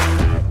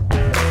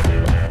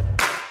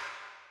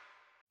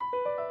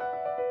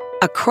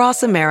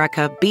 Across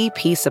America,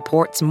 BP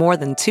supports more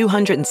than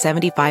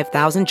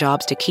 275,000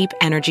 jobs to keep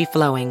energy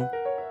flowing.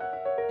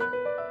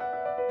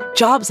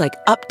 Jobs like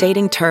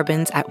updating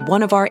turbines at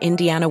one of our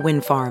Indiana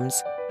wind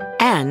farms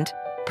and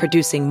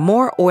producing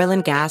more oil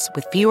and gas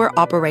with fewer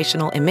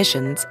operational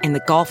emissions in the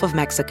Gulf of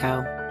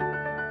Mexico.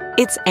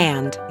 It's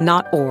and,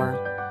 not or.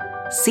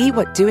 See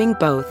what doing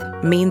both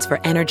means for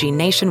energy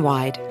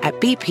nationwide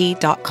at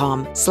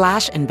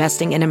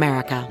bp.com/investing in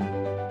America.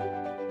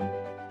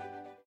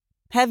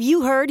 Have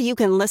you heard you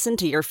can listen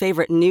to your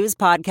favorite news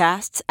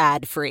podcasts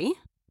ad-free?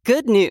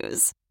 Good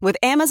news! With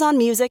Amazon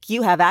Music,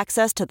 you have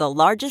access to the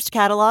largest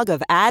catalog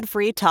of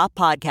ad-free top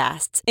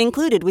podcasts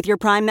included with your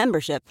Prime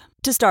membership.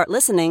 To start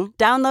listening,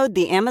 download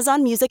the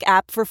Amazon Music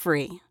app for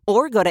free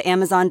or go to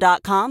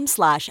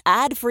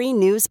amazon.com/ad-free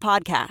news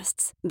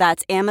podcasts.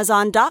 That's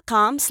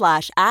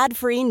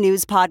amazon.com/ad-free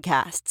news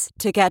podcasts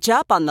to catch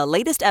up on the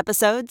latest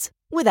episodes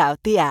without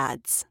the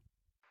ads.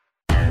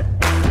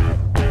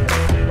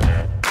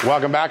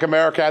 Welcome back,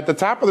 America. At the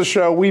top of the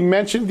show, we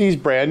mentioned these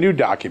brand new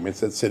documents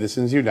that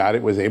Citizens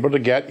United was able to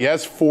get.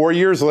 Yes, 4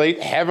 years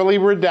late, heavily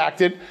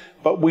redacted,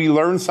 But we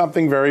learned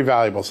something very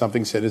valuable,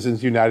 something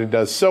Citizens United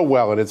does so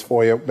well in its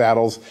FOIA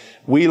battles.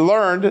 We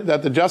learned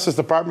that the Justice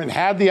Department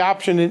had the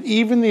option and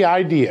even the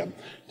idea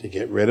to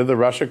get rid of the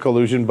Russia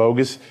collusion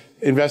bogus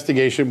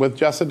investigation with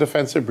just a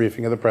defensive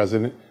briefing of the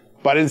president.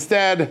 But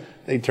instead,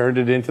 they turned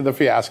it into the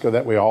fiasco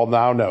that we all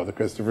now know, the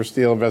Christopher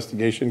Steele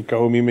investigation,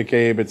 Comey,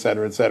 McCabe, et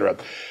cetera, et cetera.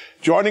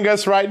 Joining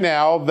us right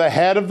now, the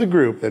head of the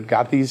group that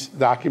got these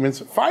documents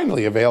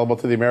finally available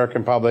to the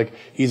American public.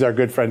 He's our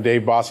good friend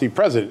Dave Bossie,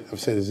 president of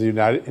Citizens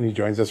United, and he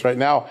joins us right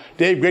now.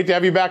 Dave, great to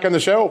have you back on the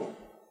show.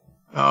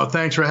 Oh,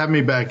 thanks for having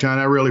me back, John.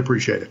 I really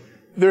appreciate it.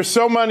 There's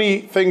so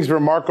many things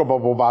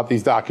remarkable about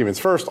these documents.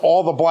 First,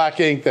 all the black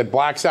ink that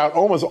blacks out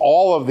almost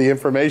all of the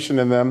information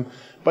in them.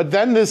 But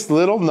then this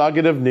little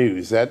nugget of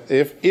news that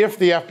if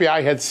the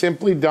FBI had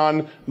simply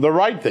done the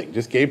right thing,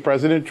 just gave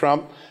President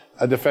Trump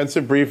a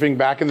defensive briefing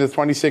back in the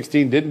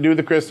 2016, didn't do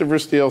the Christopher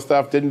Steele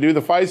stuff, didn't do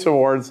the FISA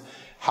awards,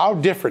 how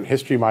different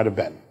history might have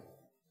been.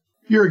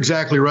 You're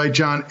exactly right,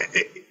 John.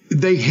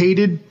 They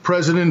hated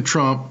President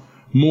Trump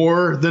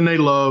more than they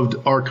loved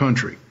our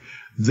country.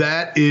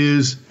 That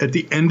is, at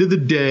the end of the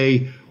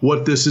day,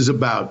 what this is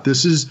about.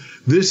 This is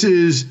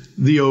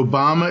the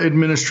Obama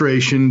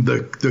administration,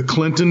 the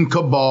Clinton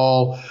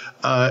cabal,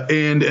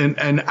 and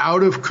an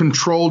out of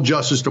control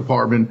Justice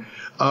Department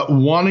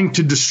wanting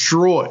to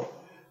destroy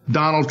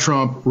Donald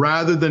Trump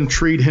rather than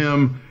treat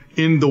him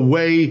in the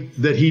way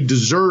that he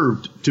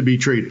deserved to be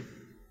treated.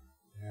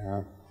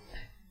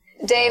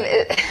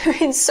 Dave, I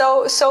mean,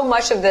 so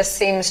much of this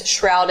seems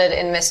shrouded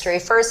in mystery.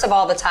 First of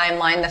all, the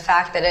timeline, the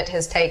fact that it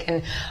has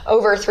taken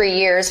over 3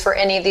 years for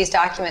any of these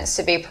documents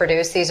to be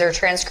produced. These are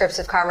transcripts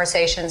of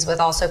conversations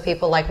with also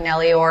people like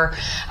Nellie Orr.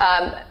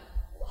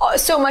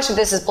 So much of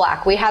this is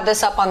black. We had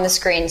this up on the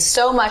screen.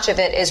 So much of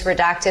it is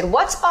redacted.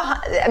 What's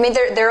behind? I mean,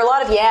 there are a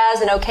lot of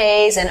yeahs and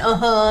okays and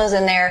uh-huhs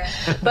in there.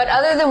 But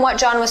other than what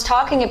John was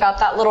talking about,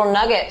 that little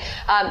nugget,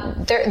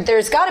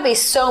 there's got to be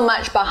so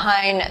much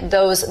behind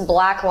those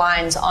black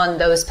lines on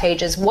those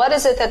pages. What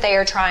is it that they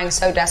are trying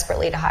so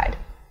desperately to hide?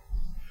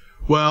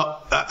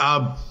 Well,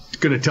 I'm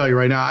going to tell you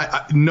right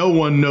now, no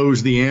one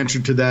knows the answer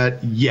to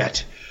that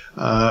yet.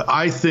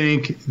 I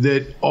think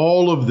that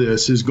all of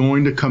this is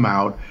going to come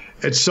out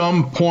at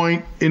some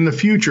point in the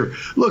future.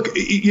 Look,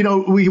 you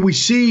know, we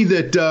see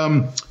that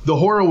the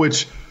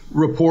Horowitz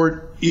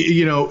report,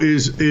 you know,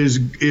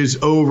 is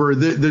over.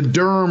 The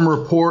Durham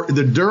report,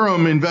 the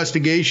Durham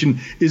investigation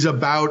is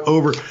about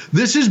over.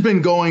 This has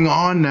been going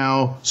on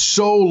now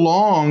so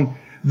long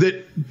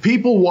that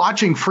people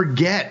watching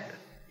forget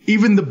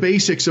even the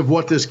basics of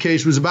what this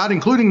case was about,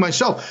 including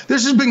myself.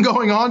 This has been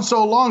going on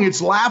so long,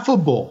 it's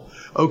laughable.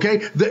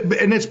 Okay,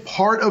 and it's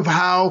part of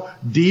how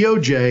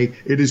DOJ,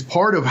 it is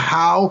part of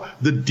how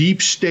the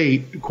deep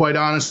state, quite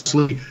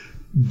honestly,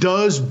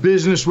 does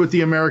business with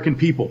the American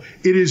people.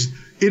 It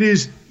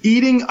is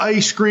eating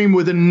ice cream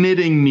with a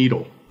knitting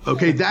needle.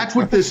 Okay, that's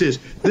what this is.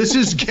 This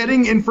is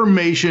getting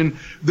information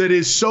that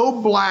is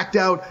so blacked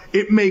out,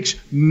 it makes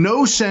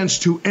no sense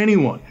to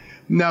anyone.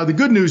 Now, the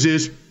good news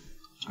is,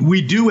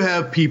 we do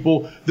have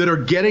people that are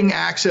getting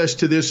access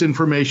to this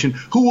information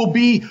who will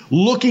be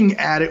looking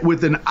at it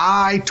with an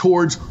eye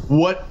towards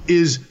what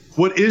is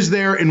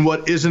there and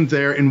what isn't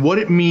there and what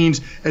it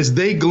means as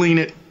they glean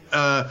it,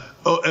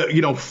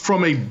 you know,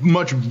 from a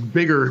much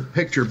bigger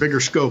picture, bigger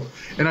scope.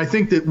 And I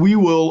think that we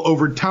will,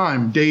 over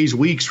time, days,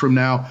 weeks from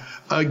now,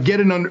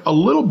 get a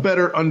little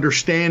better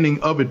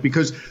understanding of it,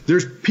 because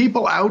there's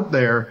people out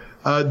there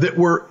that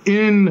were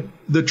in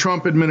the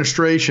Trump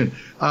administration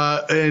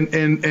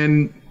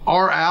and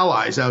our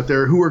allies out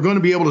there who are going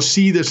to be able to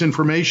see this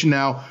information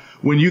now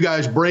when you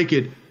guys break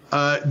it,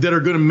 that are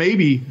going to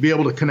maybe be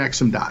able to connect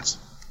some dots.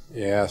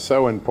 Yeah,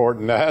 so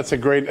important. That's a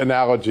great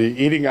analogy,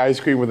 eating ice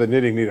cream with a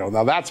knitting needle.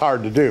 Now, that's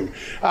hard to do.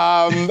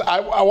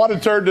 I want to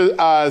turn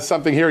to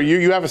something here.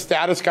 You have a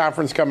status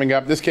conference coming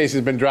up. This case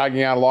has been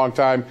dragging out a long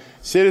time.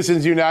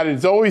 Citizens United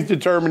is always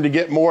determined to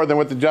get more than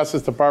what the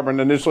Justice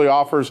Department initially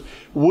offers.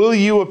 Will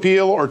you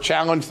appeal or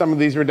challenge some of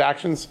these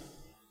redactions?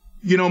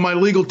 You know, my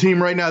legal team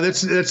right now,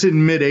 that's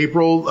in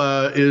mid-April,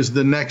 is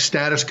the next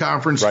status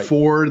conference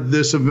for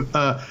this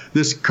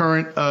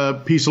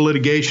current piece of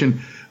litigation.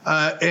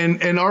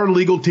 And our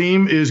legal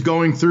team is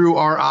going through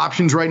our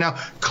options right now.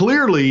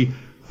 Clearly,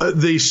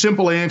 the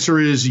simple answer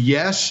is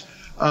yes,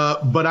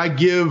 but I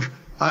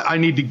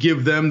need to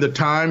give them the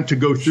time to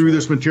go through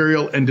this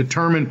material and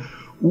determine,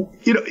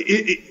 you know,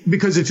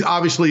 because it's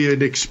obviously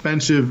an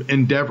expensive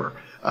endeavor.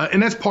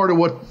 And that's part of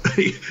what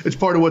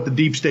the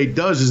deep state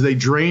does, is they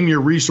drain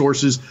your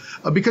resources,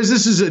 because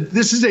this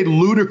is a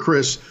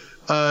ludicrous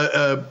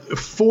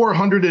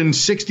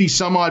 460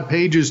 some odd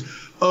pages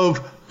of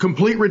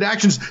complete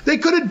redactions. They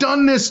could have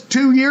done this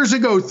 2 years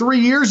ago, 3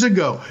 years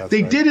ago.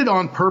 They did it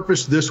on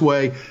purpose this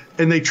way,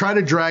 and they try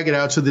to drag it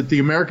out so that the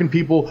American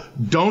people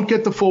don't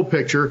get the full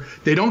picture.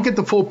 They don't get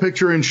the full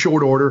picture in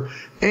short order,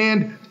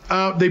 and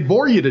they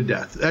bore you to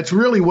death. That's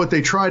really what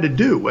they try to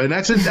do, and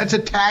that's a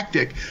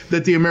tactic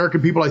that the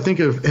American people, I think,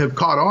 have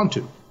caught on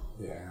to.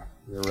 Yeah,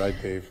 you're right,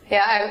 Dave.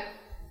 Yeah,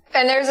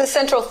 And there's a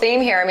central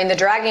theme here. I mean, the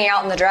dragging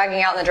out and the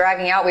dragging out and the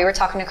dragging out. We were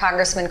talking to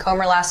Congressman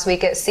Comer last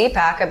week at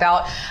CPAC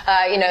about,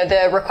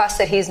 the request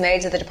that he's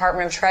made to the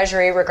Department of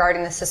Treasury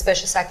regarding the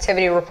suspicious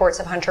activity reports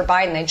of Hunter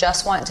Biden. They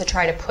just want to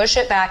try to push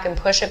it back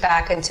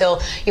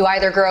until you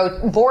either grow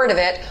bored of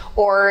it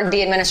or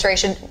the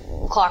administration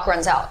clock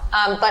runs out.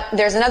 But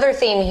there's another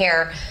theme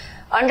here.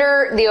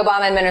 Under the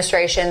Obama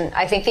administration,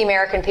 I think the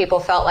American people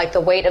felt like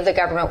the weight of the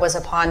government was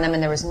upon them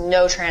and there was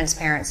no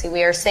transparency.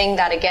 We are seeing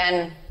that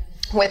again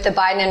with the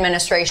Biden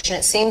administration.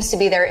 It seems to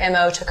be their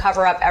MO to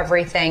cover up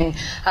everything,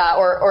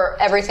 or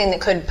everything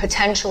that could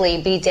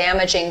potentially be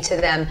damaging to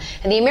them.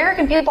 And the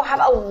American people have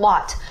a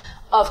lot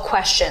of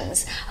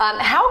questions.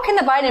 How can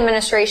the Biden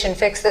administration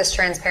fix this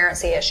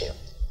transparency issue?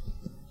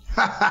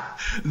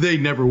 They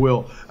never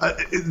will.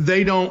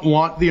 They don't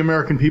want the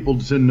American people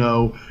to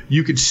know.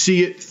 You could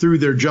see it through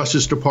their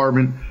Justice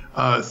Department,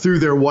 through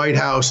their White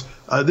House.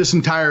 This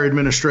entire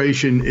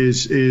administration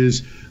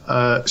is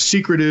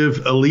secretive,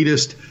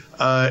 elitist,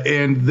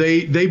 and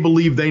they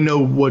believe they know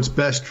what's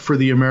best for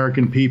the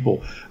American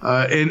people.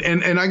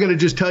 And I got to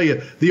just tell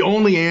you, the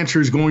only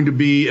answer is going to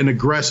be an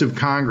aggressive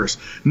Congress.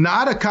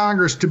 Not a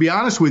Congress, to be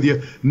honest with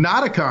you,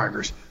 not a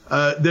Congress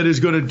that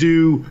is going to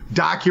do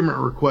document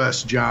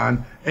requests,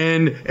 John,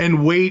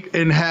 and wait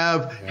and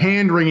have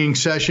hand-wringing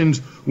sessions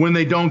when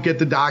they don't get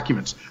the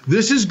documents.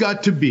 This has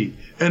got to be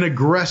an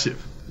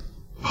aggressive,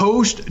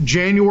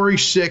 post-January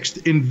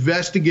 6th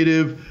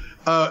investigative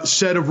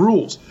set of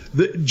rules.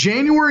 The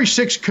January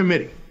 6th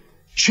committee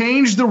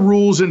changed the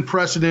rules and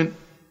precedent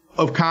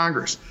of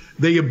Congress.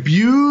 They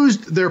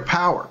abused their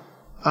power.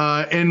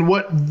 And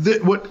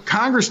what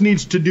Congress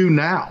needs to do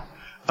now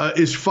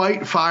is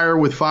fight fire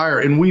with fire.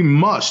 And we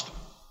must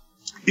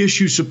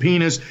issue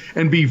subpoenas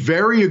and be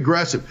very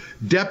aggressive.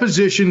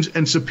 Depositions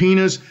and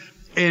subpoenas.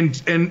 And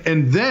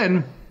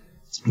then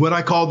what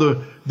I call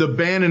the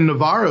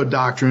Bannon-Navarro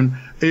doctrine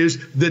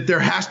is that there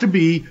has to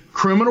be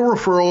criminal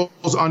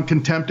referrals on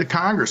contempt of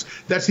Congress.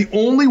 That's the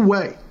only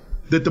way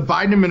that the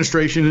Biden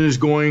administration is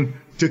going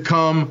to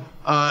come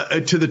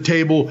to the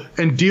table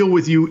and deal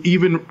with you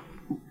even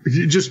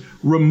just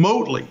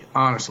remotely,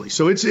 honestly.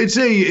 So it's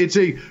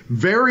a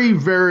very,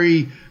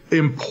 very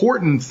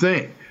important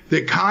thing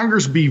that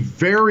Congress be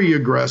very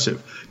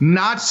aggressive,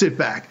 not sit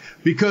back,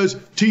 because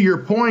to your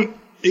point,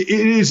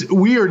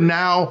 we are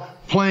now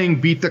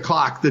playing beat the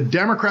clock. The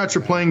Democrats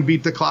are playing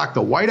beat the clock.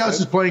 The White House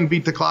is playing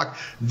beat the clock.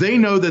 They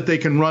know that they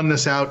can run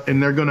this out,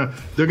 and they're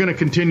gonna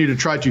continue to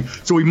try to.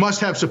 So we must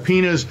have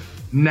subpoenas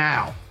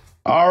now.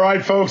 All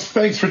right, folks,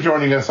 thanks for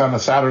joining us on a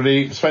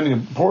Saturday, spending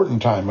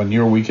important time on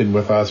your weekend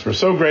with us. We're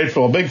so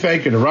grateful. A big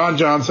thank you to Ron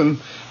Johnson,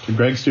 to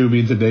Greg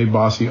Stubbe, to Dave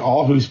Bossy,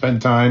 all who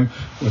spent time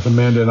with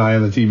Amanda and I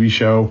on the TV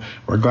show.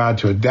 We're glad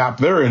to adapt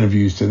their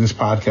interviews to this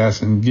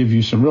podcast and give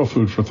you some real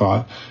food for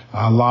thought.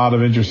 A lot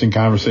of interesting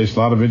conversation, a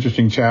lot of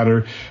interesting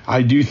chatter.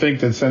 I do think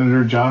that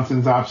Senator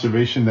Johnson's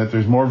observation that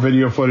there's more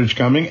video footage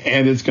coming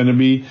and it's going to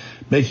be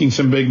making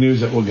some big news,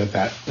 that we'll get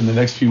that in the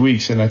next few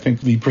weeks. And I think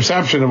the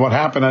perception of what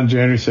happened on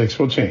January 6th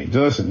will change.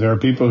 Listen, there are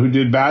people who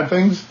did bad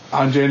things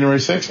on January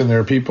 6th, and there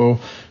are people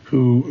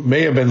who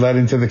may have been led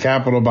into the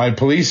Capitol by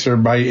police or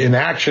by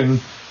inaction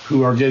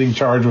who are getting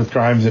charged with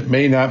crimes that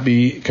may not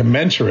be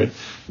commensurate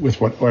with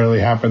what really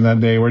happened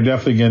that day. We're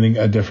definitely getting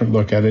a different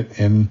look at it.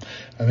 And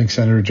I think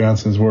Senator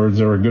Johnson's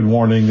words are a good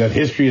warning that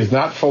history is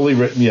not fully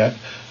written yet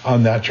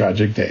on that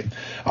tragic date.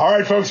 All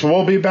right, folks,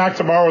 we'll be back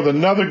tomorrow with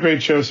another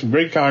great show, some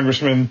great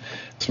congressmen,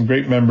 some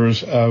great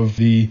members of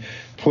the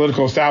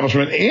political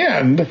establishment,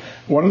 and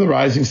one of the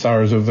rising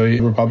stars of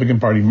the Republican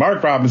Party,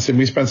 Mark Robinson.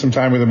 We spent some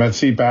time with him at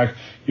CPAC.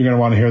 You're going to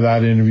want to hear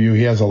that interview.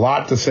 He has a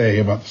lot to say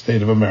about the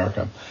state of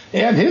America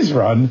and his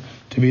run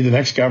to be the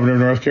next governor of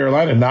North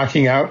Carolina,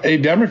 knocking out a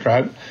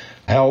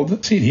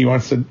Democrat-held seat. He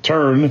wants to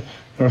turn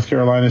North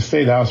Carolina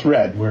State House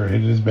red, where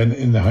it has been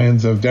in the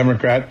hands of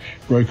Democrat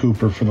Roy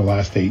Cooper for the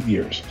last 8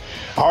 years.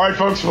 All right,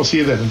 folks, we'll see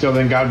you then. Until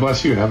then, God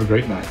bless you and have a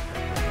great night.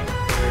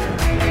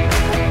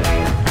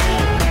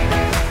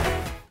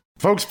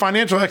 Folks,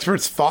 financial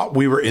experts thought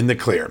we were in the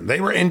clear. They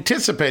were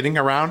anticipating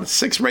around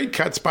 6 rate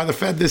cuts by the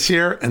Fed this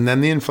year, and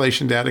then the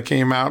inflation data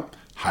came out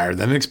higher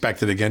than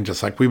expected again,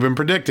 just like we've been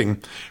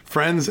predicting.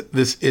 Friends,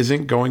 this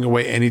isn't going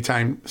away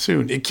anytime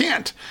soon. It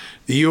can't.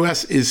 The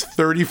U.S. is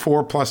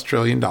 $34+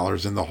 trillion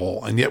in the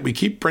hole, and yet we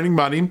keep printing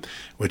money,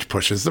 which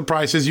pushes the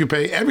prices you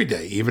pay every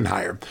day even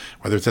higher,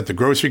 whether it's at the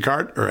grocery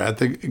cart or at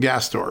the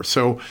gas store.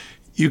 So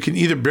you can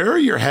either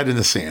bury your head in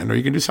the sand or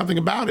you can do something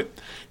about it.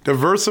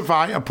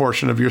 Diversify a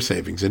portion of your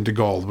savings into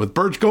gold with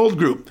Birch Gold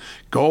Group.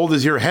 Gold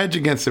is your hedge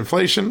against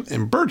inflation,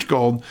 and Birch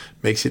Gold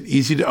makes it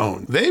easy to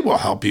own. They will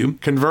help you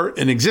convert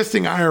an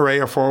existing IRA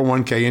or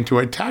 401k into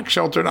a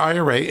tax-sheltered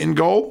IRA in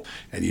gold,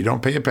 and you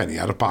don't pay a penny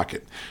out of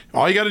pocket.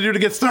 All you got to do to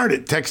get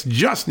started, text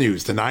Just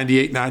News to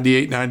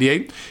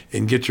 989898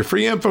 and get your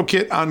free info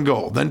kit on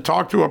gold. Then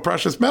talk to a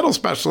precious metal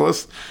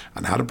specialist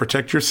on how to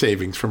protect your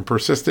savings from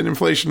persistent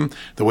inflation.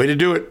 The way to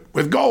do it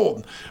with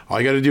gold. All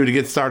you got to do to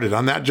get started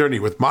on that journey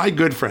with my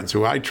good friends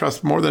who I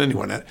trust more than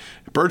anyone at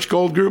Birch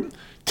Gold Group,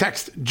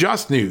 text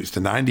Just News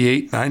to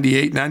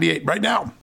 989898 right now.